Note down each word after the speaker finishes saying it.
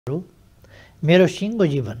मेरो सिङ्गो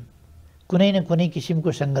जीवन कुनै न कुनै किसिमको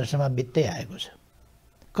सङ्घर्षमा बित्दै आएको छ।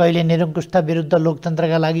 कहिले निरङ्कुशता विरुद्ध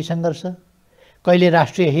लोकतन्त्रका लागि सङ्घर्ष, कहिले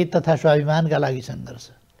राष्ट्रिय हित तथा स्वाभिमानका लागि सङ्घर्ष,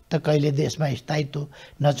 त कहिले देशमा स्थायित्व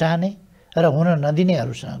नचाहने र हुन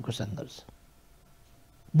नदिनेहरूसँगको सङ्घर्ष।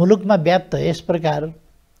 मुलुकमा व्याप्त यस प्रकार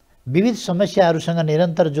विविध समस्याहरूसँग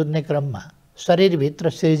निरन्तर जुझ्ने क्रममा शरीरभित्र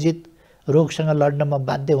सृजित रोगसँग लड्न म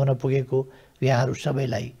बाध्य हुन पुगेको यहाँहरू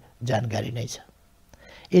सबैलाई जानकारी नै छ।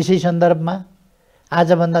 यसै सन्दर्भमा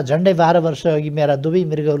आजभन्दा झन्डै 12 वर्ष अघि मेरा दुवै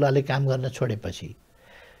मृगौलाले काम गर्न छोडेपछि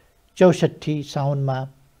 64 साउनमा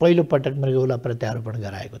पहिलो पटक मृगौला प्रत्यारोपण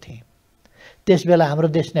गराएको थिएँ। त्यसबेला हाम्रो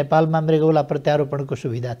देश नेपालमा मृगौला प्रत्यारोपणको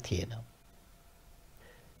सुविधा थिएन।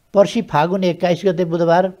 पर्सि फागुन 21 गते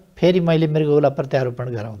बुधबार फेरि मैले मृगौला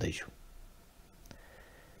प्रत्यारोपण गराउँदैछु।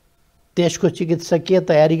 त्यसको चिकित्सकीय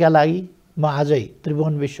तयारीका लागि म आजै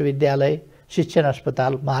त्रिभुवन विश्वविद्यालय शिक्षण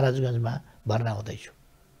अस्पताल महाराजगञ्जमा भर्ना हुँदैछु।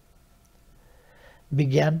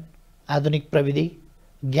 विज्ञान, आधुनिक प्रविधि,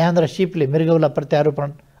 ज्ञान र सिपले मृगौला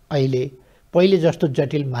प्रत्यारोपण अहिले पहिले जस्तो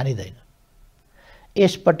जटिल मानिँदैन।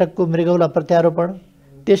 यस पटकको मृगौला प्रत्यारोपण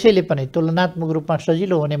त्यसैले पनि तुलनात्मक रूपमा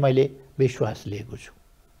सजिलो हुने मैले विश्वास लिएको छु।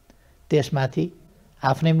 त्यसमाथि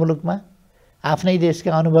आफ्नै मुलुकमा आफ्नै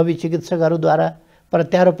देशका अनुभवी चिकित्सकहरूद्वारा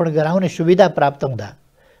प्रत्यारोपण गराउने सुविधा प्राप्त हुँदा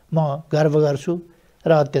म गर्व गर्छु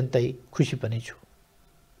र अत्यन्तै खुसी पनि छु।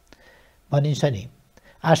 भनिन्छ नि,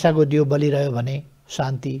 आशाको दियो बलिरह्यो भने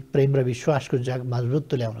शान्ति, प्रेम र विश्वासको जग मजबुत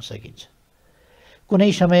तुल्याउन सकिन्छ।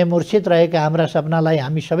 कुनै समय मूर्छित रहेका हाम्रा सपनालाई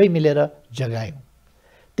हामी सबै मिलेर जगायौँ।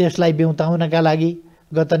 त्यसलाई बिउताउनका लागि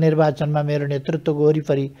गत निर्वाचनमा मेरो नेतृत्वको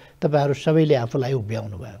वरिपरि तपाईँहरू सबैले आफूलाई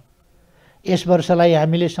उभ्याउनु भयो। यस वर्षलाई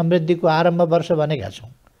हामीले समृद्धिको आरम्भ वर्ष भनेका छौँ।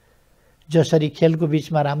 जसरी खेलको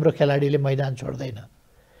बीचमा राम्रो खेलाडीले मैदान छोड्दैन,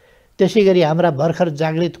 त्यसै गरी हाम्रा भर्खर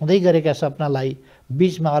जागृत हुँदै गरेका सपनालाई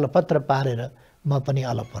बीचमा अलपत्र पारेर म पनि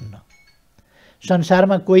अलप हुन्न।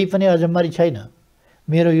 संसारमा कोही पनि अजम्मरी छैन।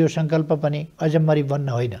 मेरो यो सङ्कल्प पनि अजम्मरी बन्न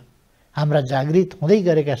होइन, हाम्रा जागृत हुँदै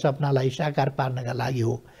गरेका सपनालाई साकार पार्नका लागि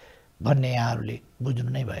हो भन्ने यहाँहरूले बुझ्नु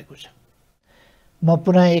नै भएको छ। म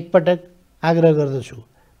पुनः एकपटक आग्रह गर्दछु,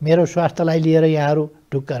 मेरो स्वास्थ्यलाई लिएर यहाँहरू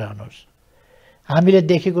ढुक्क रहनुहोस्। हामीले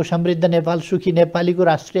देखेको समृद्ध नेपाल, सुखी नेपालीको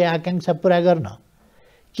राष्ट्रिय आकाङ्क्षा पुरा गर्न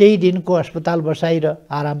केही दिनको अस्पताल बसाइ र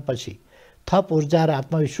आरामपछि थप ऊर्जा र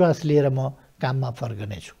आत्मविश्वास लिएर म काममा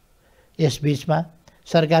फर्कनेछु। यसबीचमा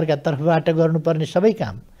सरकारका तर्फबाट गर्नुपर्ने सबै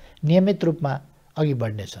काम नियमित रूपमा अघि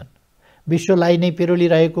बढ्नेछन्। विश्वलाई नै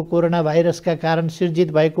पिरोलिरहेको कोरोना भाइरसका कारण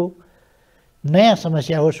सिर्जित भएको नयाँ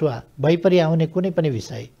समस्या होस् वा भइपरि आउने कुनै पनि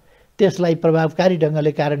विषय, त्यसलाई प्रभावकारी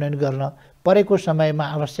ढङ्गले कार्यान्वयन गर्न परेको समयमा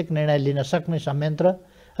आवश्यक निर्णय लिन सक्ने संयन्त्र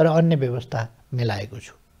र अन्य व्यवस्था मिलाएको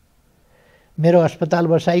छु। मेरो अस्पताल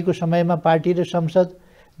बसाइको समयमा पार्टी र संसद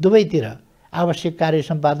दुवैतिर आवश्यक कार्य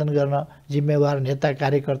सम्पादन गर्न जिम्मेवार नेता,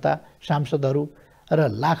 कार्यकर्ता, सांसदहरू र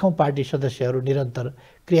लाखौँ पार्टी सदस्यहरू निरन्तर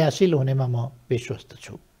क्रियाशील हुनेमा म विश्वस्त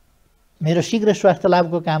छु। मेरो शीघ्र स्वास्थ्य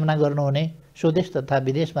लाभको कामना गर्नुहुने स्वदेश तथा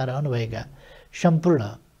विदेशमा रहनुभएका सम्पूर्ण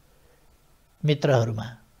मित्रहरूमा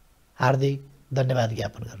हार्दिक धन्यवाद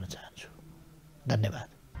ज्ञापन गर्न चाहन्छु। धन्यवाद।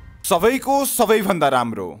 सबैको सबैभन्दा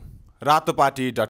राम्रो रातोपाटी